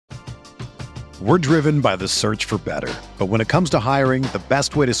We're driven by the search for better. But when it comes to hiring, the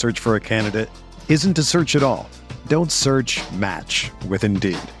best way to search for a candidate isn't to search at all. Don't search, match with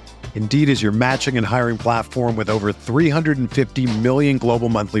Indeed. Indeed is your matching and hiring platform with over 350 million global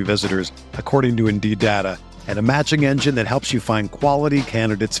monthly visitors, according to Indeed data, and a matching engine that helps you find quality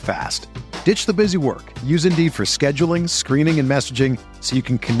candidates fast. Ditch the busy work. Use Indeed for scheduling, screening, and messaging so you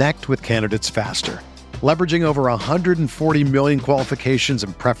can connect with candidates faster. Leveraging over 140 million qualifications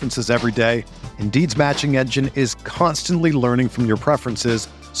and preferences every day, Indeed's matching engine is constantly learning from your preferences,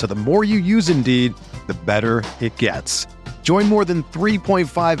 so the more you use Indeed, the better it gets. Join more than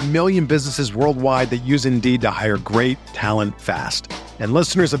 3.5 million businesses worldwide that use Indeed to hire great talent fast. And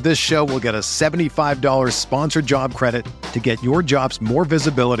listeners of this show will get a $75 sponsored job credit to get your jobs more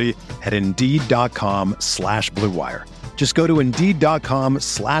visibility at Indeed.com/Blue Wire. Just go to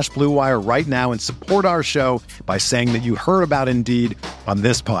Indeed.com/Blue Wire right now and support our show by saying that you heard about Indeed on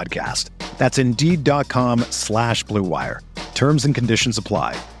this podcast. That's Indeed.com/Blue Wire. Terms and conditions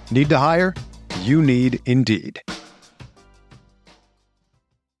apply. Need to hire? You need Indeed.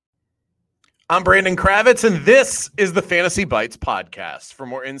 I'm Brandon Kravitz, and this is the Fantasy Bites podcast. For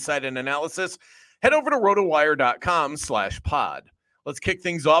more insight and analysis, head over to rotowire.com/pod. Let's kick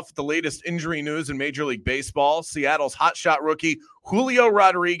things off with the latest injury news in Major League Baseball. Seattle's hotshot rookie Julio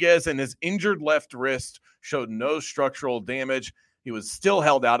Rodriguez and his injured left wrist showed no structural damage. He was still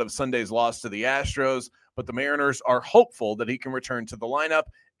held out of Sunday's loss to the Astros, but the Mariners are hopeful that he can return to the lineup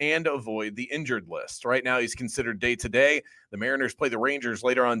and avoid the injured list. Right now, he's considered day-to-day. The Mariners play the Rangers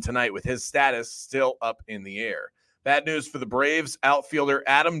later on tonight with his status still up in the air. Bad news for the Braves. Outfielder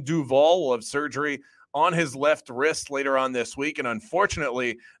Adam Duvall will have surgery on his left wrist later on this week, and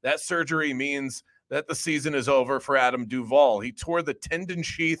unfortunately, that surgery means that the season is over for Adam Duvall. He tore the tendon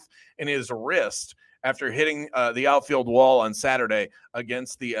sheath in his wrist after hitting the outfield wall on Saturday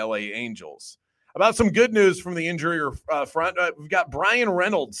against the LA Angels. About some good news from the injury front, we've got Brian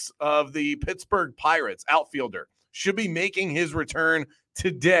Reynolds of the Pittsburgh Pirates, outfielder, should be making his return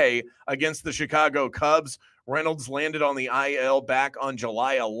today against the Chicago Cubs. Reynolds landed on the IL back on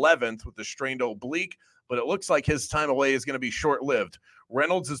July 11th with a strained oblique, but it looks like his time away is going to be short-lived.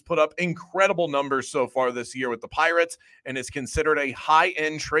 Reynolds has put up incredible numbers so far this year with the Pirates and is considered a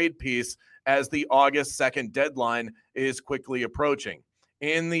high-end trade piece as the August 2nd deadline is quickly approaching.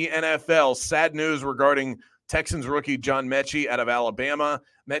 In the NFL, sad news regarding Texans rookie John Mechie out of Alabama.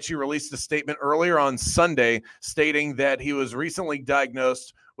 Mechie released a statement earlier on Sunday stating that he was recently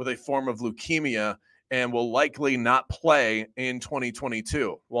diagnosed with a form of leukemia and will likely not play in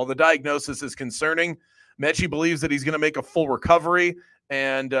 2022. While the diagnosis is concerning, Mechie believes that he's going to make a full recovery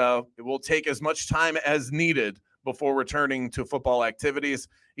and it will take as much time as needed before returning to football activities.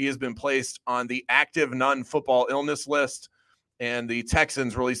 He has been placed on the active non-football illness list, and the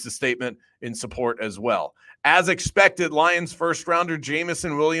Texans released a statement in support as well. As expected, Lions first-rounder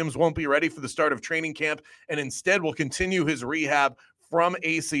Jameson Williams won't be ready for the start of training camp and instead will continue his rehab from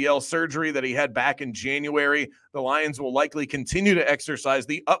ACL surgery that he had back in January. The Lions will likely continue to exercise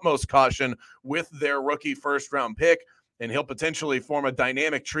the utmost caution with their rookie first-round pick, and he'll potentially form a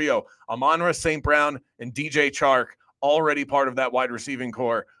dynamic trio. Amon-Ra St. Brown and DJ Chark, already part of that wide receiving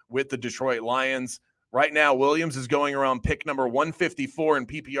core with the Detroit Lions. Right now, Williams is going around pick number 154 in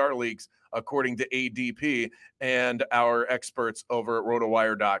PPR leagues, according to ADP and our experts over at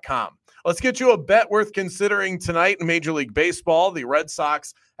rotowire.com. Let's get you a bet worth considering tonight in Major League Baseball. The Red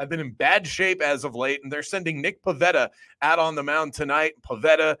Sox have been in bad shape as of late, and they're sending Nick Pivetta out on the mound tonight.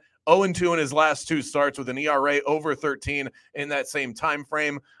 Pivetta 0-2 in his last two starts with an ERA over 13 in that same time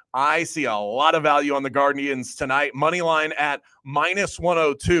frame. I see a lot of value on the Guardians tonight. Money line at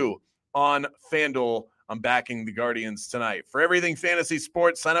 -102 on FanDuel. I'm backing the Guardians tonight. For everything fantasy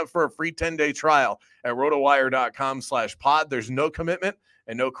sports, sign up for a free 10-day trial at rotowire.com/pod. There's no commitment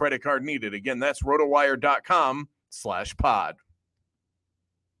and no credit card needed. Again, that's rotowire.com/pod.